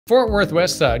Fort Worth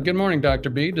West Side. Good morning, Dr.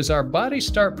 B. Does our body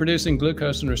start producing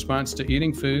glucose in response to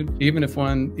eating food, even if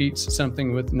one eats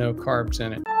something with no carbs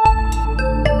in it?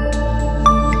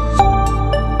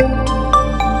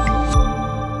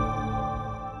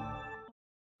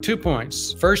 Two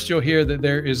points. First, you'll hear that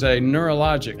there is a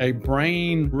neurologic, a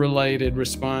brain-related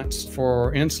response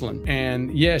for insulin.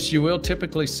 And yes, you will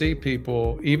typically see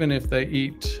people, even if they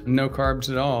eat no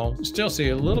carbs at all, still see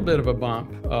a little bit of a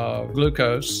bump of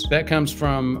glucose. That comes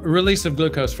from release of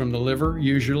glucose from the liver.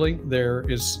 Usually there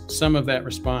is some of that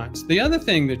response. The other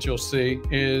thing that you'll see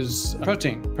is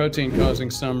protein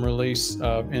causing some release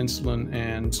of insulin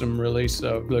and some release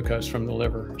of glucose from the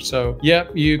liver. So yep,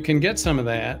 you can get some of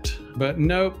that. But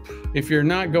nope, if you're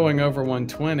not going over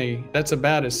 120, that's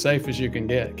about as safe as you can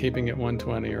get, keeping it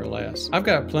 120 or less. I've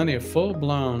got plenty of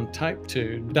full-blown type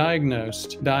 2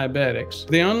 diagnosed diabetics.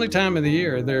 The only time of the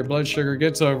year their blood sugar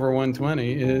gets over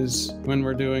 120 is when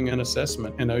we're doing an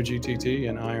assessment, an OGTT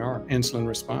and IR, insulin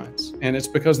response. And it's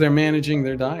because they're managing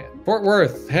their diet. Fort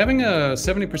Worth, having a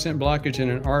 70% blockage in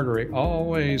an artery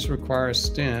always requires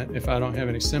stent if I don't have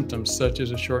any symptoms such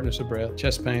as a shortness of breath,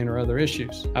 chest pain, or other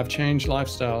issues. I've changed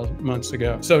lifestyle months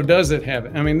ago. So does it have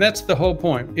it? I mean, that's the whole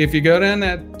point. If you go down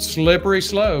that slippery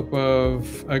slope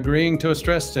of agreeing to a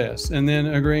stress test and then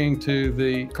agreeing to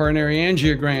the coronary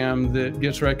angiogram that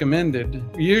gets recommended,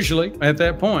 usually at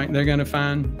that point, they're going to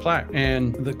find plaque.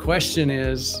 And the question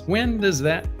is, when does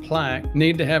that plaque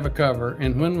need to have a cover,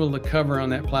 and when will the cover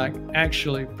on that plaque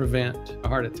actually prevent a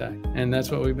heart attack? And that's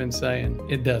what we've been saying.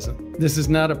 It doesn't. This is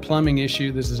not a plumbing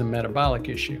issue. This is a metabolic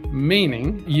issue.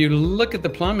 Meaning, you look at the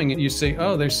plumbing and you see,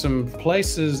 oh, there's some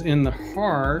places in the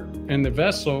heart and the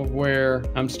vessel where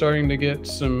I'm starting to get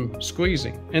some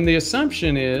squeezing. And the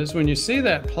assumption is when you see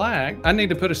that plaque, I need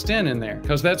to put a stent in there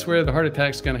because that's where the heart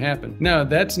attack's going to happen. No,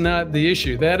 that's not the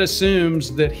issue. That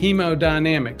assumes that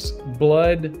hemodynamics,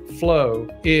 blood flow,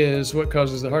 is what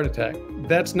causes the heart attack.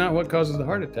 That's not what causes the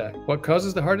heart attack. What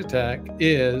causes the heart attack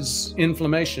is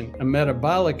inflammation, a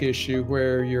metabolic issue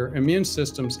where your immune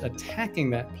system's attacking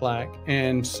that plaque,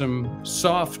 and some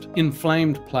soft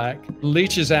inflamed plaque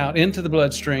leaches out into the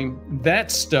bloodstream.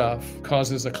 That stuff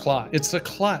causes a clot. It's a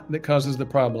clot that causes the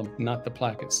problem, not the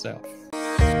plaque itself.